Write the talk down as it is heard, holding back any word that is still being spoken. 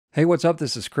Hey, what's up?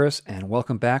 This is Chris, and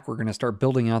welcome back. We're going to start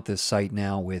building out this site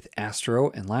now with Astro.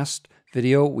 In last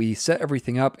video, we set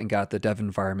everything up and got the dev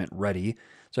environment ready.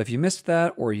 So if you missed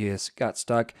that or you got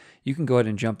stuck, you can go ahead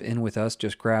and jump in with us.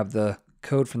 Just grab the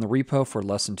code from the repo for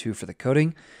lesson 2 for the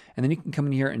coding, and then you can come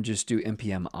in here and just do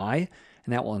npm I,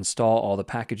 and that will install all the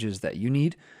packages that you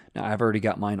need. Now, I've already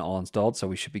got mine all installed, so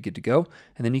we should be good to go.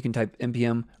 And then you can type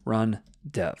npm run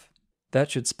dev. That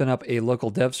should spin up a local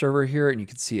dev server here, and you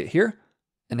can see it here.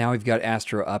 And now we've got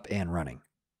Astro up and running.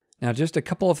 Now, just a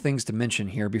couple of things to mention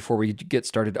here before we get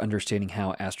started understanding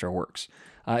how Astro works.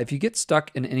 If you get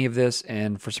stuck in any of this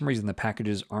and for some reason the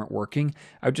packages aren't working,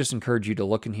 I would just encourage you to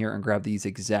look in here and grab these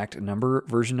exact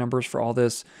version numbers for all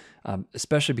this,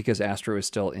 especially because Astro is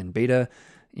still in beta.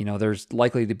 You know, there's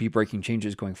likely to be breaking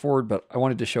changes going forward, but I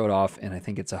wanted to show it off, and I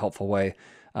think it's a helpful way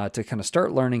to kind of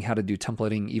start learning how to do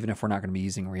templating, even if we're not going to be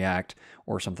using React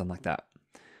or something like that.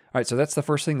 All right, so that's the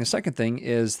first thing. The second thing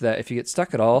is that if you get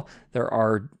stuck at all, there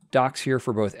are docs here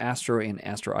for both Astro and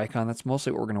Astro Icon. That's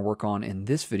mostly what we're going to work on in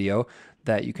this video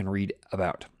that you can read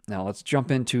about. Now let's jump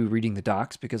into reading the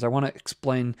docs because I want to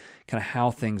explain kind of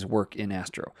how things work in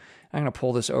Astro. I'm going to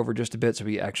pull this over just a bit so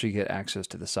we actually get access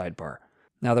to the sidebar.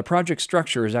 Now the project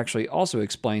structure is actually also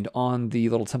explained on the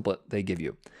little template they give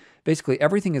you. Basically,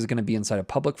 everything is going to be inside a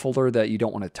public folder that you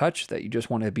don't want to touch, that you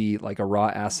just want to be like a raw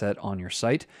asset on your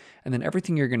site. And then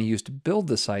everything you're going to use to build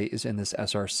the site is in this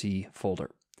src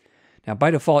folder. Now, by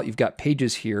default, you've got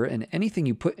pages here, and anything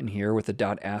you put in here with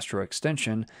the .astro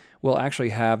extension will actually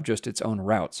have just its own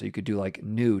route. So you could do like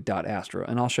new.astro,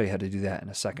 and I'll show you how to do that in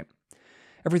a second.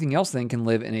 Everything else then can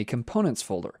live in a components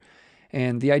folder.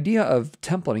 And the idea of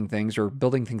templating things or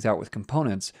building things out with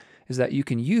components is that you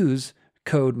can use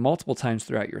code multiple times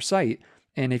throughout your site,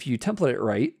 and if you template it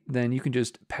right, then you can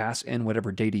just pass in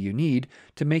whatever data you need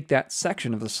to make that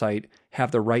section of the site have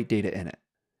the right data in it.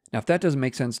 Now, if that doesn't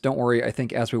make sense, don't worry. I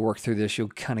think as we work through this, you'll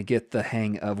kind of get the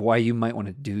hang of why you might want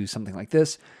to do something like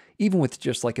this, even with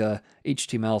just like a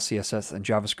HTML, CSS, and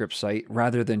JavaScript site,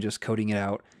 rather than just coding it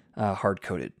out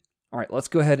hard-coded. All right, let's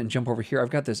go ahead and jump over here.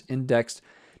 I've got this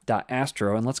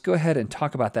index.astro, and let's go ahead and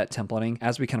talk about that templating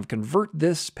as we kind of convert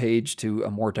this page to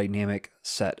a more dynamic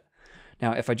set.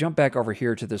 Now, if I jump back over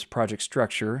here to this project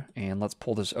structure, and let's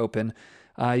pull this open,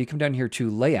 you come down here to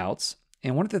layouts,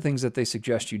 and one of the things that they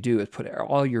suggest you do is put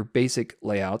all your basic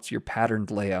layouts, your patterned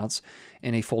layouts,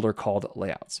 in a folder called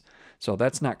layouts. So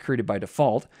that's not created by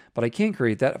default, but I can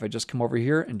create that if I just come over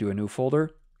here and do a new folder,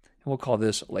 and we'll call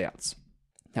this layouts.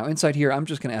 Now inside here, I'm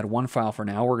just going to add one file for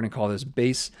now. We're going to call this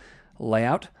base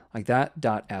layout, like that,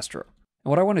 .astro. And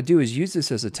what I want to do is use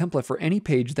this as a template for any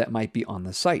page that might be on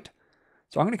the site.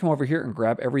 So I'm going to come over here and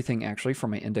grab everything actually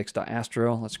from my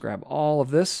index.astro. Let's grab all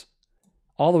of this,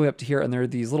 all the way up to here, and there are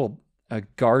these little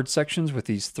guard sections with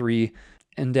these 3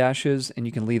 end dashes, and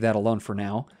you can leave that alone for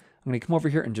now. I'm going to come over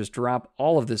here and just drop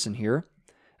all of this in here.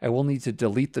 I will need to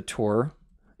delete the tour,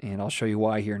 and I'll show you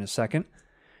why here in a second.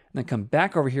 And then come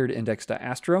back over here to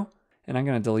index.astro, and I'm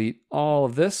going to delete all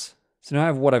of this. So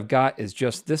now what I've got is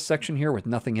just this section here with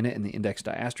nothing in it in the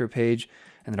index.astro page.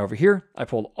 And then over here, I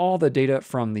pulled all the data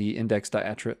from the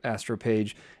index.astro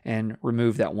page and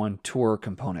removed that one tour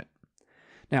component.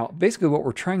 Now, basically what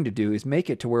we're trying to do is make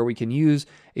it to where we can use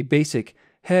a basic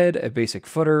head, a basic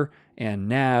footer, and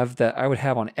nav that I would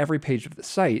have on every page of the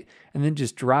site, and then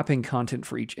just dropping content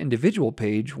for each individual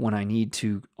page when I need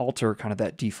to alter kind of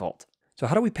that default. So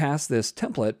how do we pass this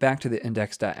template back to the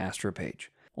index.astro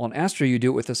page? Well, in Astro, you do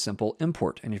it with a simple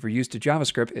import. And if you're used to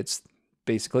JavaScript, it's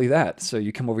basically that. So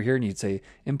you come over here and you'd say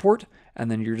import,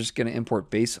 and then you're just going to import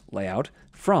base layout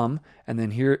from, and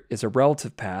then here is a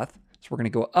relative path. So we're going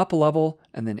to go up a level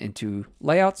and then into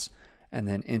layouts and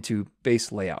then into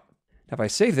base layout. Now, if I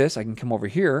save this, I can come over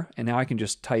here and now I can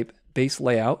just type base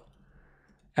layout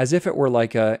as if it were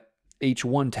like a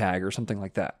H1 tag or something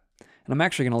like that. And I'm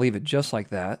actually going to leave it just like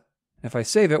that. If I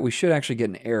save it, we should actually get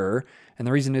an error. And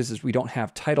the reason is we don't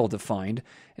have title defined.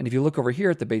 And if you look over here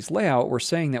at the base layout, we're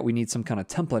saying that we need some kind of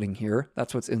templating here.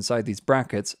 That's what's inside these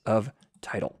brackets of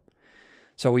title.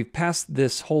 So we've passed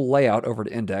this whole layout over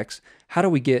to index. How do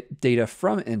we get data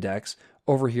from index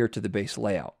over here to the base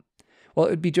layout? Well, it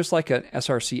would be just like an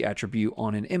src attribute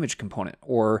on an image component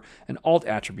or an alt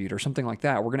attribute or something like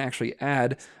that. We're going to actually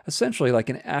add essentially like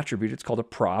an attribute. It's called a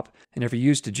prop. And if you're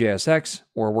used to JSX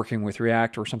or working with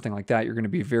React or something like that, you're going to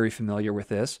be very familiar with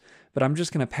this. But I'm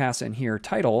just going to pass in here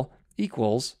title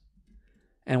equals,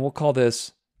 and we'll call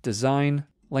this design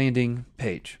landing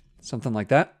page, something like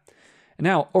that. And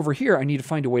now over here, I need to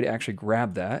find a way to actually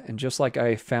grab that. And just like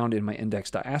I found in my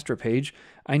index.astro page,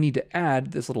 I need to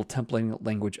add this little templating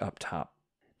language up top.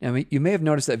 Now, you may have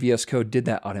noticed that VS Code did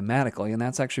that automatically, and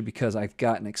that's actually because I've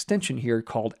got an extension here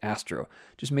called Astro.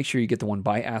 Just make sure you get the one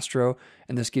by Astro,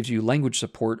 and this gives you language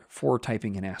support for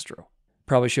typing in Astro.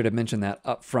 Probably should have mentioned that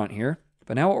up front here.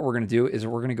 But now what we're going to do is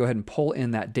we're going to go ahead and pull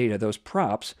in that data, those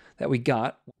props that we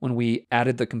got when we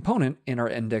added the component in our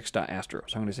index.astro.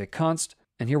 So I'm going to say const,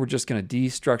 and here we're just going to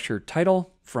destructure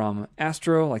title from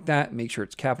Astro like that, make sure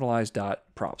it's capitalized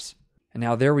 .props. And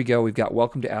now there we go, we've got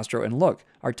welcome to Astro, and look,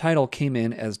 our title came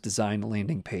in as design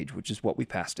landing page, which is what we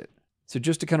passed it. So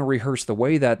just to kind of rehearse the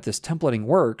way that this templating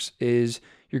works is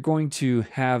you're going to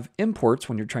have imports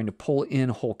when you're trying to pull in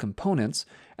whole components,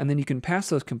 and then you can pass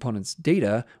those components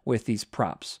data with these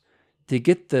props. To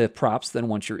get the props, then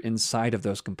once you're inside of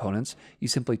those components, you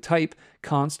simply type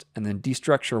const and then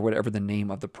destructure whatever the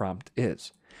name of the prompt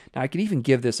is. Now I can even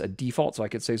give this a default, so I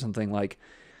could say something like,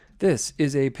 this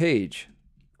is a page,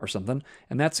 or something,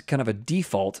 and that's kind of a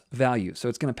default value. So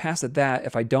it's going to pass it that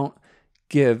if I don't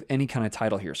give any kind of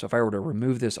title here. So if I were to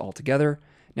remove this altogether,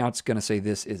 now it's going to say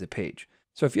this is a page.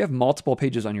 So if you have multiple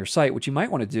pages on your site, what you might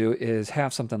want to do is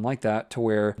have something like that to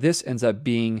where this ends up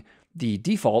being the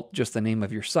default, just the name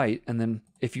of your site. And then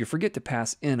if you forget to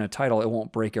pass in a title, it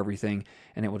won't break everything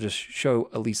and it will just show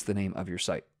at least the name of your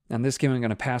site. Now in this game, I'm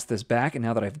going to pass this back, and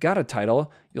now that I've got a title,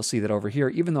 you'll see that over here,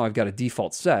 even though I've got a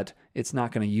default set, it's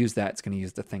not going to use that. It's going to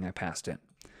use the thing I passed in.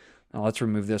 Now let's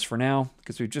remove this for now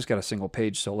because we've just got a single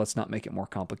page, so let's not make it more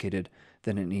complicated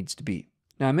than it needs to be.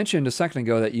 Now I mentioned a second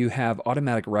ago that you have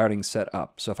automatic routing set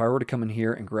up. So if I were to come in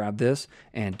here and grab this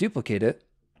and duplicate it,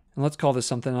 and let's call this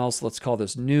something else, let's call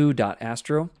this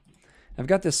new.astro. I've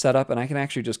got this set up, and I can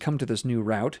actually just come to this new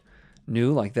route,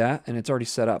 new like that, and it's already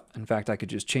set up. In fact, I could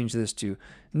just change this to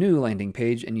new landing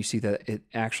page, and you see that it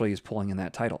actually is pulling in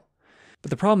that title. But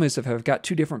the problem is if I've got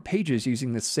two different pages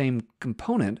using the same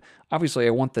component, obviously I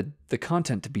want the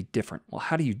content to be different. Well,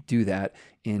 how do you do that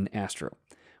in Astro?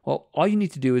 Well, all you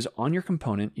need to do is on your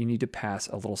component, you need to pass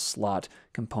a little slot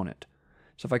component.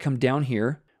 So if I come down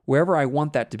here, wherever I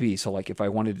want that to be, so like if I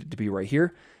wanted it to be right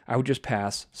here, I would just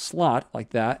pass slot like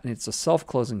that, and it's a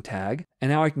self-closing tag.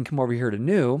 And now I can come over here to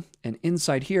new, and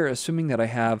inside here, assuming that I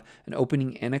have an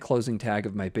opening and a closing tag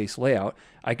of my base layout,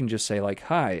 I can just say like,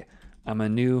 hi, I'm a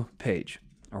new page,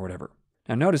 or whatever.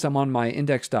 Now notice I'm on my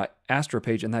index.astro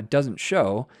page, and that doesn't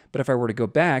show, but if I were to go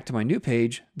back to my new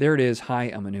page, there it is, hi,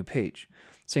 I'm a new page.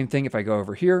 Same thing if I go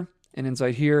over here, and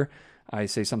inside here, I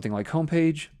say something like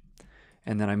homepage,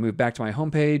 and then I move back to my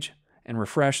homepage, and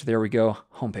refresh, there we go,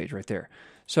 homepage right there.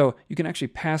 So you can actually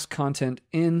pass content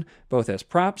in both as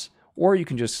props, or you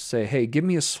can just say, hey, give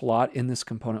me a slot in this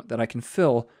component that I can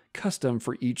fill custom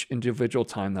for each individual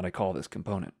time that I call this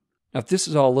component. Now, if this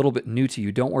is all a little bit new to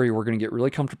you, don't worry, we're going to get really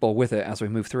comfortable with it as we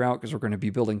move throughout because we're going to be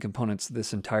building components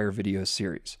this entire video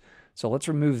series. So let's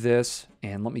remove this,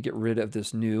 and let me get rid of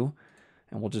this new,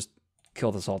 and we'll just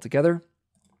kill this all together.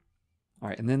 All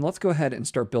right, and then let's go ahead and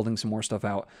start building some more stuff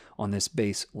out on this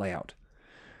base layout.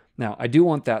 Now, I do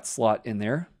want that slot in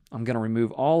there. I'm going to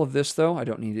remove all of this, though. I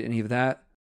don't need any of that.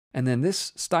 And then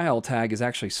this style tag is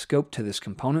actually scoped to this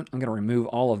component. I'm going to remove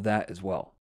all of that as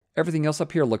well. Everything else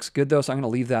up here looks good, though, so I'm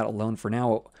going to leave that alone for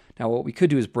now. Now, what we could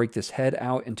do is break this head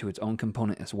out into its own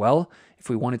component as well, if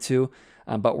we wanted to.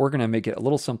 But we're going to make it a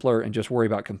little simpler and just worry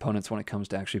about components when it comes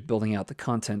to actually building out the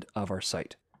content of our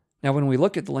site. Now, when we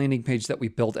look at the landing page that we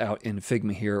built out in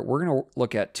Figma here, we're going to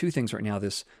look at two things right now.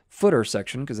 This footer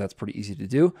section, because that's pretty easy to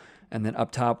do. And then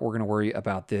up top, we're going to worry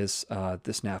about this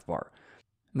nav bar.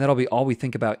 And that'll be all we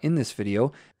think about in this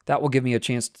video. That will give me a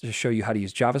chance to show you how to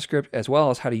use JavaScript, as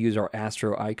well as how to use our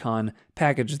Astro icon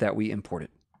package that we imported.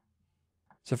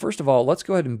 So first of all, let's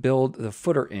go ahead and build the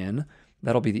footer in.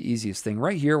 That'll be the easiest thing.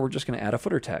 Right here, we're just going to add a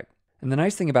footer tag. And the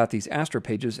nice thing about these Astro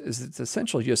pages is it's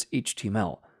essentially just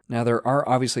HTML. Now, there are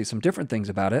obviously some different things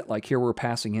about it, like here we're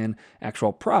passing in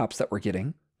actual props that we're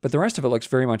getting, but the rest of it looks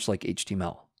very much like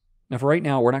HTML. Now, for right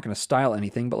now, we're not going to style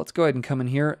anything, but let's go ahead and come in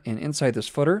here, and inside this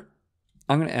footer,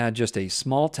 I'm going to add just a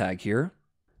small tag here.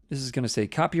 This is going to say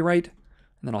copyright,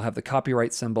 and then I'll have the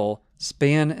copyright symbol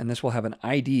span, and this will have an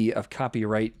ID of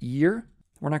copyright year.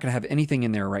 We're not going to have anything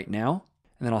in there right now,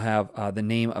 and then I'll have the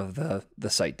name of the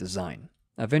site design.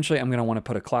 Eventually, I'm going to want to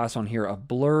put a class on here of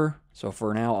blur. So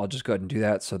for now, I'll just go ahead and do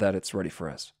that so that it's ready for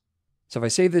us. So if I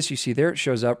save this, you see there, it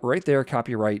shows up right there,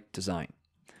 copyright design.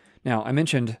 Now, I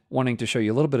mentioned wanting to show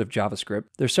you a little bit of JavaScript.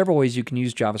 There's several ways you can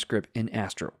use JavaScript in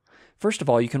Astro. First of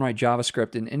all, you can write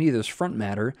JavaScript in any of this front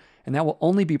matter, and that will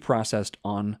only be processed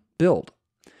on build.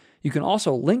 You can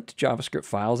also link to JavaScript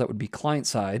files that would be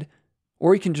client-side,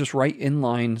 or you can just write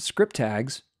inline script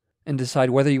tags and decide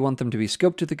whether you want them to be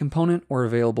scoped to the component or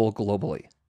available globally.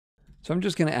 So I'm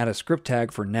just going to add a script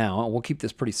tag for now, and we'll keep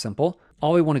this pretty simple.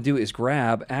 All we want to do is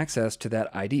grab access to that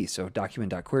ID. So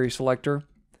document.querySelector.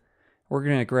 We're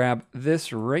going to grab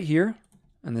this right here,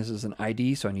 and this is an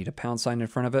ID, so I need a pound sign in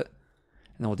front of it.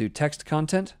 And then we'll do text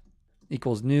content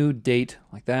equals new date,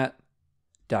 like that,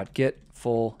 dot get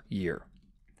full year.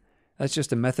 That's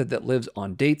just a method that lives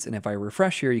on dates, and if I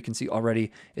refresh here, you can see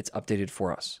already it's updated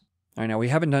for us. All right, now we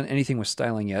haven't done anything with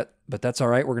styling yet, but that's all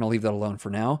right. We're going to leave that alone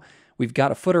for now. We've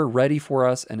got a footer ready for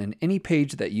us, and in any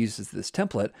page that uses this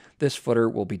template, this footer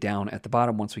will be down at the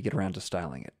bottom once we get around to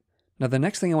styling it. Now, the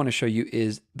next thing I want to show you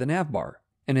is the nav bar.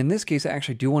 And in this case, I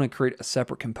actually do want to create a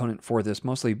separate component for this,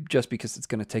 mostly just because it's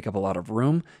going to take up a lot of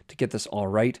room to get this all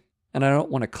right, and I don't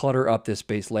want to clutter up this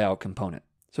base layout component.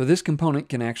 So this component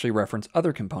can actually reference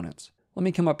other components. Let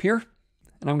me come up here,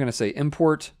 and I'm going to say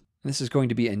import. This is going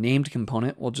to be a named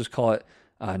component. We'll just call it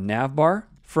navbar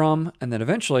from, and then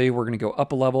eventually we're going to go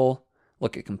up a level,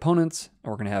 look at components,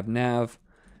 and we're going to have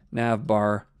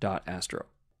navbar.astro.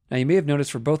 Now you may have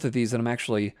noticed for both of these that I'm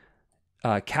actually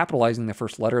capitalizing the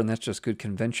first letter, and that's just good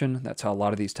convention. That's how a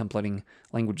lot of these templating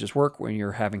languages work when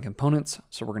you're having components.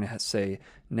 So we're going to say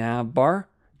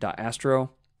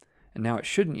navbar.astro, and now it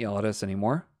shouldn't yell at us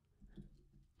anymore.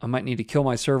 I might need to kill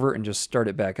my server and just start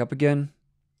it back up again.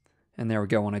 And there we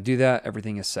go. When I do that,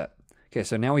 everything is set. Okay,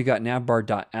 so now we've got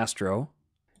navbar.astro.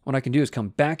 What I can do is come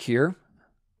back here,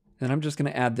 and I'm just going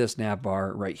to add this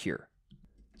navbar right here.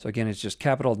 So again, it's just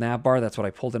capital navbar. That's what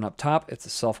I pulled in up top. It's a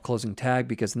self-closing tag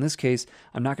because in this case,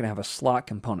 I'm not going to have a slot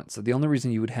component. So the only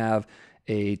reason you would have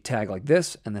a tag like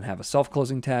this and then have a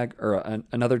self-closing tag or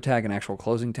another tag, an actual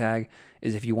closing tag,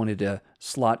 is if you wanted to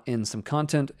slot in some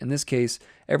content. In this case,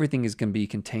 everything is going to be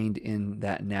contained in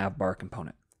that navbar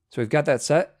component. So we've got that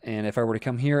set, and if I were to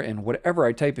come here and whatever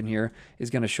I type in here is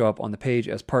going to show up on the page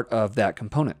as part of that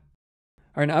component.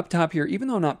 All right, now up top here, even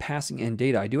though I'm not passing in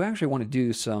data, I do actually want to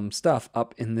do some stuff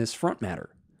up in this front matter.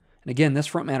 And again, this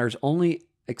front matter is only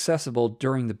accessible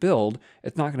during the build.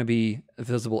 It's not going to be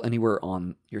visible anywhere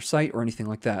on your site or anything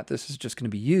like that. This is just going to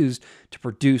be used to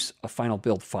produce a final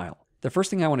build file. The first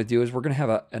thing I want to do is we're going to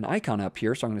have an icon up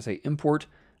here. So I'm going to say import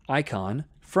icon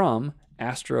from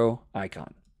Astro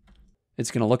icon.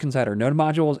 It's going to look inside our node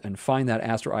modules and find that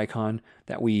Astro icon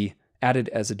that we added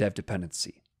as a dev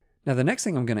dependency. Now the next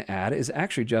thing I'm going to add is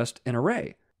actually just an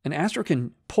array. And Astro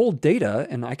can pull data,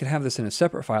 and I could have this in a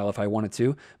separate file if I wanted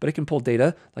to, but it can pull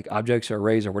data like objects or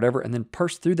arrays or whatever, and then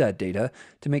parse through that data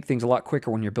to make things a lot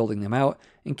quicker when you're building them out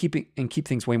and keep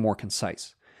things way more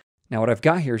concise. Now what I've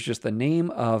got here is just the name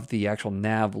of the actual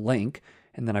nav link,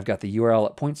 and then I've got the URL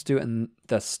it points to and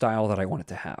the style that I want it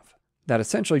to have. That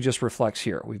essentially just reflects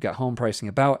here. We've got home, pricing,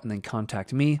 about, and then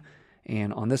contact me,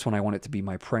 and on this one I want it to be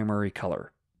my primary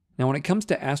color. Now when it comes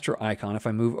to Astro icon, if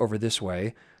I move over this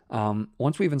way,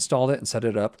 once we've installed it and set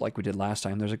it up like we did last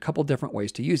time, there's a couple different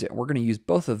ways to use it. We're going to use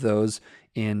both of those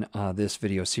in this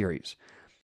video series.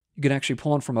 You can actually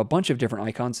pull in from a bunch of different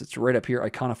icons. It's right up here,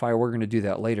 Iconify. We're going to do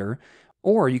that later.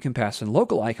 Or you can pass in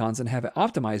local icons and have it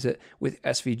optimize it with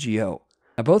SVGO.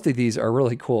 Now both of these are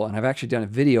really cool, and I've actually done a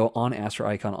video on Astro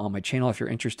icon on my channel if you're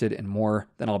interested in more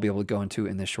than I'll be able to go into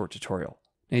in this short tutorial.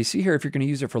 Now you see here, if you're going to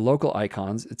use it for local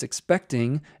icons, it's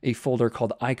expecting a folder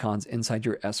called icons inside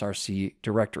your SRC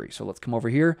directory. So let's come over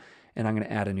here, and I'm going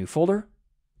to add a new folder,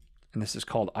 and this is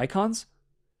called icons.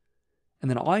 And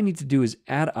then all I need to do is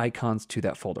add icons to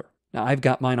that folder. Now I've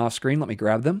got mine off screen. Let me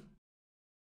grab them.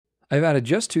 I've added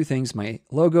just two things, my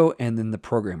logo and then the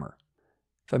programmer.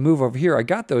 If I move over here, I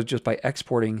got those just by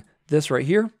exporting this right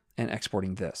here and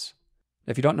exporting this.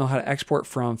 If you don't know how to export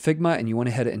from Figma and you went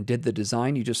ahead and did the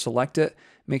design, you just select it,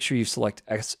 make sure you select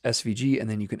SVG, and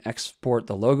then you can export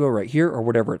the logo right here or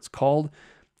whatever it's called.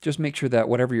 Just make sure that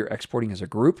whatever you're exporting is a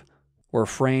group or a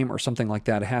frame or something like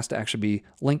that. It has to actually be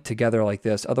linked together like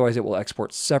this. Otherwise, it will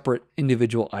export separate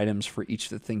individual items for each of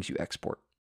the things you export.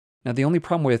 Now, the only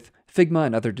problem with Figma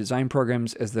and other design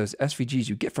programs is those SVGs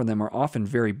you get from them are often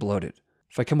very bloated.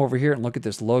 If I come over here and look at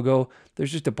this logo,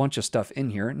 there's just a bunch of stuff in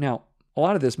here. Now, a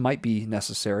lot of this might be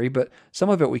necessary, but some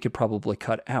of it we could probably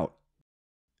cut out.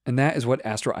 And that is what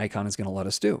Astro icon is going to let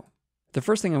us do. The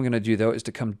first thing I'm going to do, though, is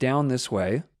to come down this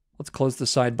way. Let's close the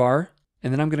sidebar,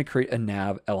 and then I'm going to create a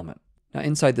nav element. Now,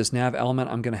 inside this nav element,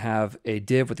 I'm going to have a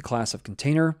div with the class of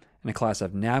container and a class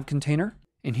of nav container.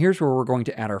 And here's where we're going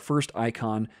to add our first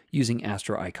icon using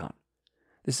Astro icon.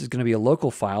 This is going to be a local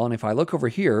file, and if I look over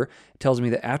here, it tells me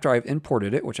that after I've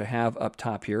imported it, which I have up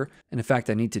top here, and in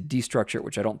fact I need to destructure it,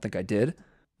 which I don't think I did,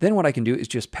 then what I can do is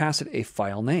just pass it a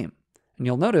file name. And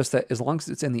you'll notice that as long as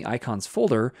it's in the icons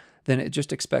folder, then it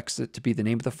just expects it to be the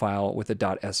name of the file with a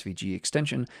 .svg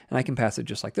extension, and I can pass it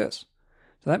just like this.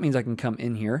 So that means I can come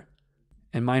in here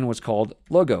and mine was called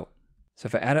logo. So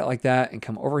if I add it like that and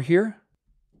come over here,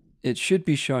 it should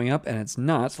be showing up, and it's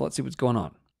not. So let's see what's going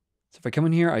on. So if I come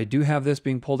in here, I do have this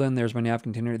being pulled in. There's my nav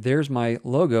container. There's my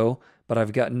logo, but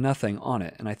I've got nothing on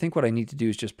it. And I think what I need to do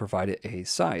is just provide it a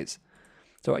size.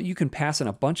 So you can pass in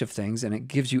a bunch of things, and it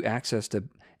gives you access to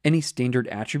any standard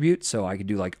attribute. So I could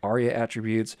do like ARIA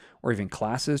attributes or even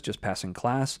classes, just pass in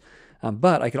class.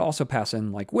 But I could also pass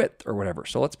in like width or whatever.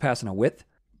 So let's pass in a width.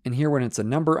 And here, when it's a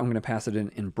number, I'm going to pass it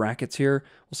in brackets here.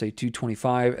 We'll say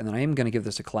 225, and then I am going to give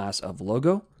this a class of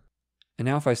logo. And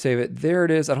now if I save it, there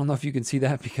it is. I don't know if you can see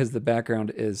that because the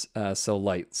background is so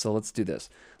light. So let's do this.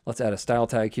 Let's add a style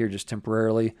tag here just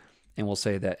temporarily. And we'll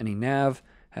say that any nav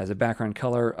has a background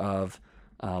color of,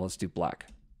 let's do black.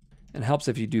 It helps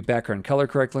if you do background color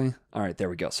correctly. All right, there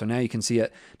we go. So now you can see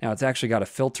it. Now it's actually got a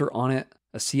filter on it,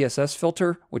 a CSS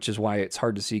filter, which is why it's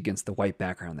hard to see against the white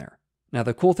background there. Now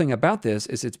the cool thing about this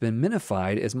is it's been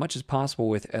minified as much as possible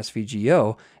with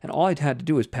SVGO, and all I'd had to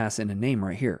do is pass in a name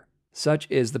right here. Such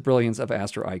is the brilliance of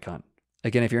Astro Icon.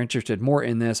 Again, if you're interested more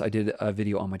in this, I did a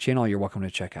video on my channel you're welcome to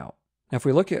check out. Now, if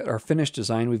we look at our finished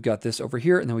design, we've got this over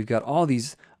here, and then we've got all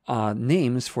these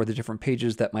names for the different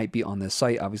pages that might be on this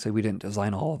site. Obviously, we didn't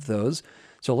design all of those.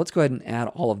 So let's go ahead and add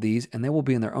all of these, and they will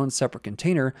be in their own separate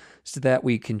container so that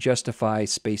we can justify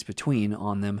space between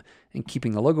on them and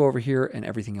keeping the logo over here and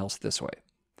everything else this way.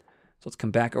 So let's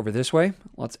come back over this way.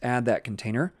 Let's add that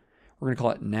container. We're going to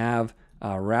call it nav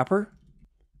wrapper.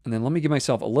 And then let me give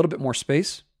myself a little bit more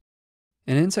space.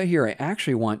 And inside here, I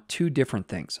actually want two different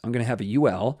things. I'm going to have a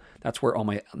UL. That's where all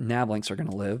my nav links are going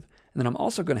to live. And then I'm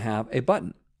also going to have a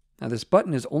button. Now this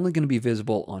button is only going to be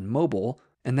visible on mobile,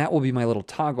 and that will be my little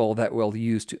toggle that we'll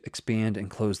use to expand and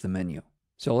close the menu.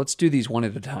 So let's do these one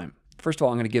at a time. First of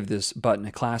all, I'm going to give this button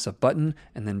a class of button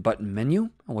and then button menu.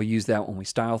 And we'll use that when we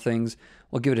style things.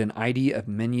 We'll give it an ID of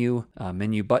menu,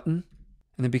 menu button.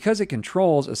 And then because it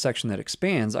controls a section that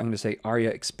expands, I'm going to say ARIA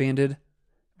expanded.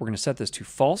 We're going to set this to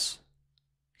false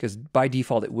because by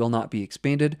default it will not be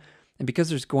expanded. And because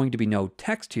there's going to be no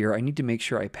text here, I need to make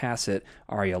sure I pass it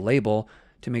ARIA label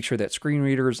to make sure that screen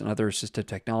readers and other assistive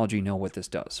technology know what this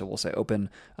does. So we'll say open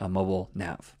mobile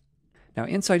nav. Now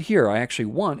inside here, I actually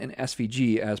want an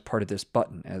SVG as part of this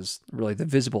button, as really the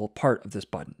visible part of this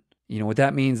button. You know what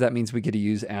that means? That means we get to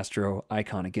use Astro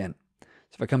Icon again.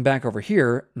 So if I come back over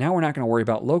here, now we're not going to worry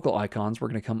about local icons. We're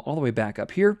going to come all the way back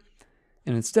up here.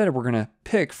 And instead, we're going to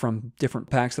pick from different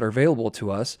packs that are available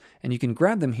to us. And you can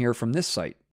grab them here from this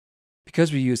site.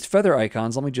 Because we used feather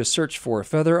icons, let me just search for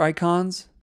feather icons.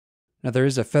 Now there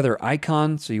is a feather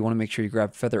icon, so you want to make sure you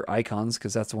grab feather icons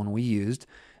because that's the one we used.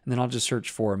 And then I'll just search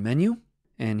for menu.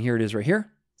 And here it is right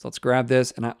here. So let's grab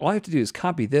this. And all I have to do is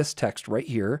copy this text right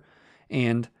here.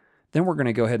 And then we're going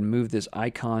to go ahead and move this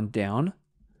icon down.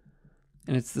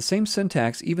 And it's the same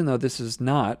syntax, even though this is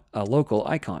not a local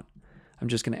icon. I'm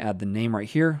just going to add the name right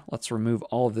here. Let's remove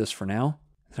all of this for now.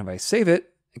 And if I save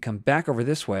it and come back over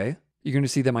this way, you're going to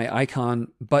see that my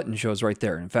icon button shows right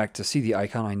there. In fact, to see the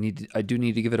icon, I do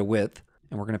need to give it a width,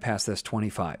 and we're going to pass this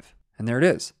 25. And there it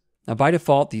is. Now, by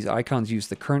default, these icons use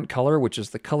the current color, which is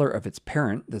the color of its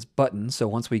parent, this button. So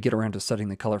once we get around to setting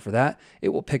the color for that, it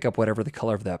will pick up whatever the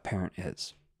color of that parent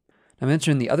is. Now, I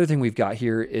mentioned the other thing we've got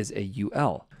here is a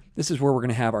UL. This is where we're going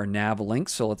to have our nav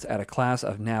links. So let's add a class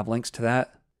of nav links to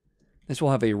that. This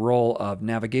will have a role of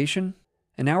navigation.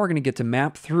 And now we're going to get to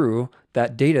map through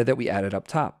that data that we added up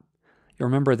top. You'll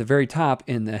remember at the very top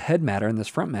in the head matter, in this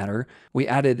front matter, we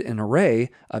added an array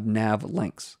of nav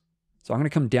links. So I'm going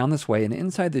to come down this way, and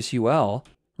inside this UL,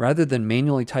 rather than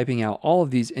manually typing out all of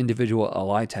these individual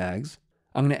li tags,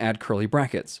 I'm going to add curly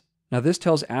brackets. Now this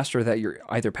tells Astro that you're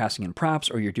either passing in props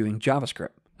or you're doing JavaScript.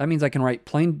 That means I can write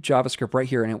plain JavaScript right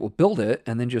here and it will build it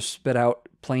and then just spit out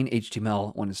plain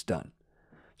HTML when it's done.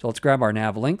 So let's grab our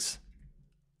nav links,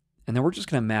 and then we're just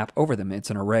going to map over them. It's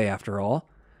an array after all.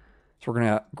 So we're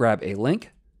going to grab a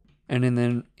link, and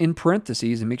then in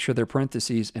parentheses, and make sure they're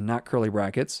parentheses and not curly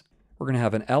brackets, we're going to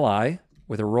have an li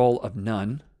with a role of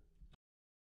none.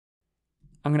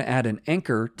 I'm going to add an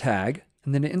anchor tag,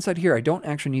 and then inside here, I don't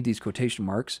actually need these quotation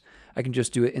marks. I can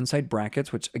just do it inside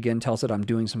brackets, which again tells it I'm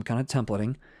doing some kind of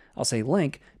templating. I'll say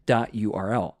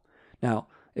link.url. Now,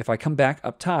 if I come back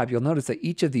up top, you'll notice that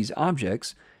each of these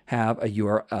objects have a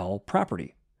URL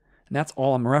property. And that's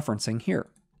all I'm referencing here.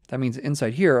 That means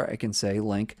inside here, I can say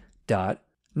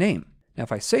link.name. Now,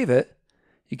 if I save it,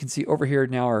 you can see over here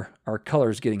now our color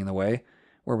is getting in the way.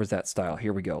 Where was that style?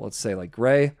 Here we go. Let's say like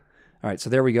gray. All right, so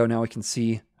there we go. Now we can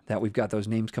see that we've got those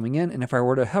names coming in. And if I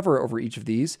were to hover over each of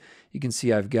these, you can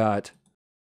see I've got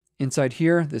inside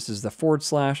here, this is the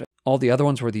 /. All the other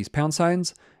ones were these pound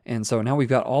signs. And so now we've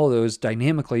got all of those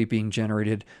dynamically being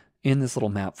generated in this little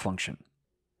map function.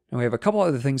 Now we have a couple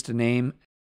other things to name.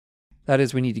 That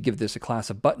is, we need to give this a class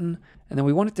of button, and then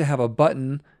we want it to have a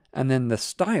button, and then the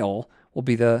style will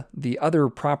be the other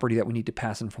property that we need to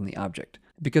pass in from the object.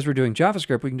 Because we're doing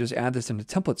JavaScript, we can just add this into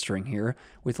template string here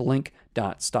with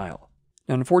link.style.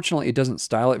 Now, unfortunately, it doesn't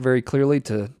style it very clearly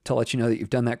to let you know that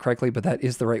you've done that correctly, but that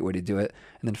is the right way to do it.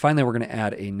 And then finally, we're going to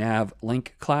add a nav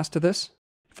link class to this.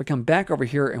 If I come back over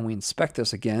here and we inspect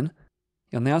this again,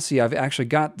 you'll now see I've actually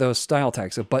got those style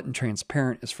tags. So button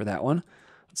transparent is for that one.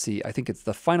 Let's see, I think it's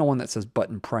the final one that says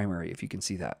button primary, if you can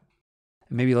see that.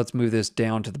 And maybe let's move this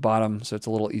down to the bottom so it's a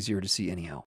little easier to see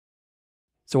anyhow.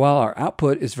 So while our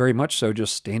output is very much so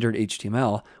just standard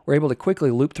HTML, we're able to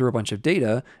quickly loop through a bunch of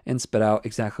data and spit out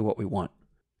exactly what we want.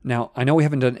 Now, I know we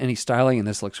haven't done any styling and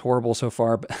this looks horrible so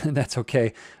far, but that's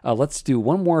okay. Let's do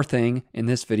one more thing in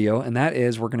this video, and that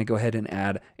is we're going to go ahead and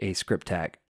add a script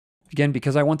tag. Again,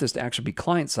 because I want this to actually be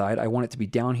client-side, I want it to be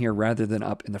down here rather than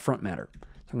up in the front matter. So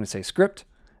I'm going to say script,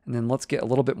 and then let's get a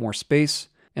little bit more space,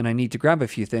 and I need to grab a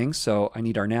few things. So I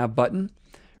need our nav button,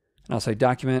 and I'll say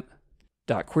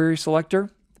document.query selector,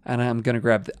 and I'm going to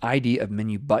grab the ID of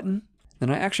menu button.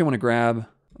 Then I actually want to grab,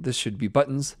 this should be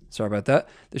buttons, sorry about that.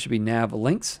 This should be nav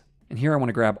links, and here I want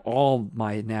to grab all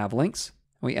my nav links.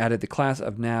 We added the class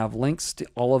of nav links to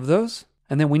all of those,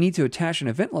 and then we need to attach an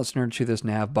event listener to this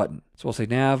nav button. So we'll say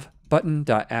nav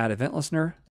button.add event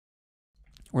listener.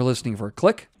 We're listening for a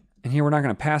click. And here we're not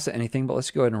going to pass it anything, but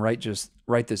let's go ahead and write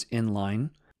this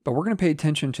inline. But we're going to pay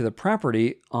attention to the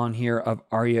property on here of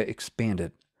aria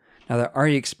expanded. Now that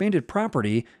aria expanded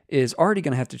property is already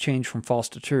going to have to change from false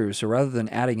to true. So rather than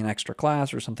adding an extra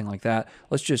class or something like that,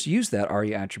 let's just use that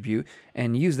aria attribute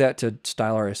and use that to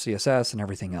style our CSS and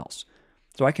everything else.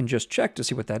 So I can just check to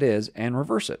see what that is and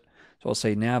reverse it. So I'll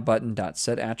say nav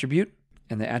button.set attribute,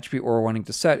 and the attribute we're wanting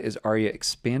to set is aria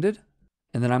expanded.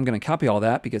 And then I'm going to copy all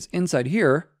that because inside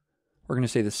here, we're going to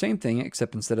say the same thing,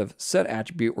 except instead of set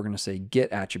attribute, we're going to say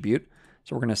get attribute.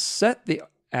 So we're going to set the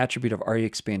attribute of aria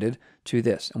expanded to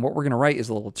this. And what we're going to write is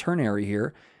a little ternary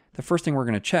here. The first thing we're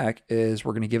going to check is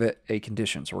we're going to give it a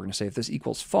condition. So we're going to say if this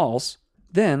equals false,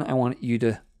 then I want you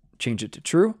to change it to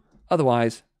true.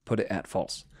 Otherwise, put it at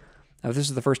false. Now, if this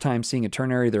is the first time seeing a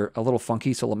ternary, they're a little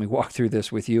funky, so let me walk through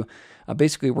this with you.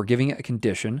 Basically, we're giving it a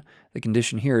condition. The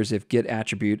condition here is if get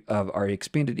attribute of aria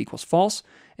expanded equals false,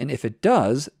 and if it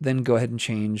does, then go ahead and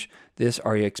change this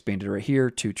aria expanded right here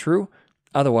to true.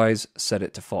 Otherwise, set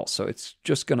it to false. So it's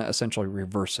just going to essentially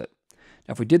reverse it.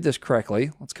 Now, if we did this correctly,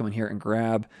 let's come in here and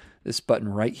grab this button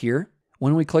right here.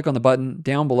 When we click on the button,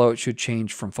 down below it should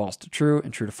change from false to true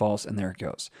and true to false, and there it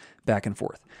goes, back and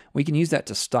forth. We can use that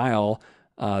to style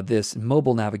this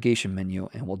mobile navigation menu,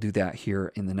 and we'll do that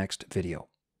here in the next video.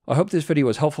 I hope this video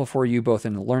was helpful for you both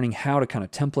in learning how to kind of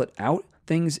template out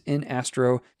things in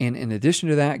Astro, and in addition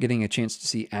to that, getting a chance to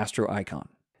see Astro icon.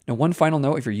 Now, one final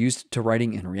note, if you're used to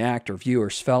writing in React or Vue or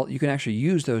Svelte, you can actually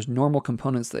use those normal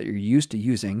components that you're used to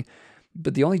using,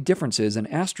 but the only difference is in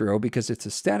Astro, because it's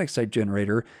a static site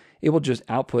generator, it will just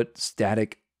output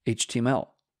static HTML.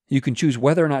 You can choose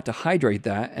whether or not to hydrate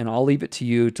that, and I'll leave it to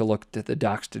you to look at the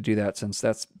docs to do that, since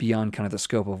that's beyond kind of the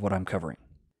scope of what I'm covering.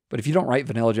 But if you don't write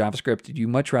vanilla JavaScript, you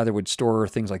much rather would store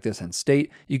things like this in state,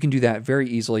 you can do that very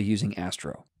easily using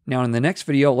Astro. Now in the next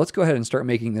video, let's go ahead and start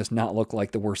making this not look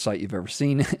like the worst site you've ever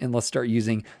seen, and let's start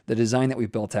using the design that we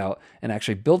built out and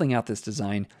actually building out this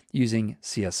design using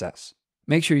CSS.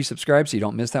 Make sure you subscribe so you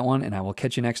don't miss that one, and I will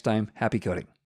catch you next time. Happy coding.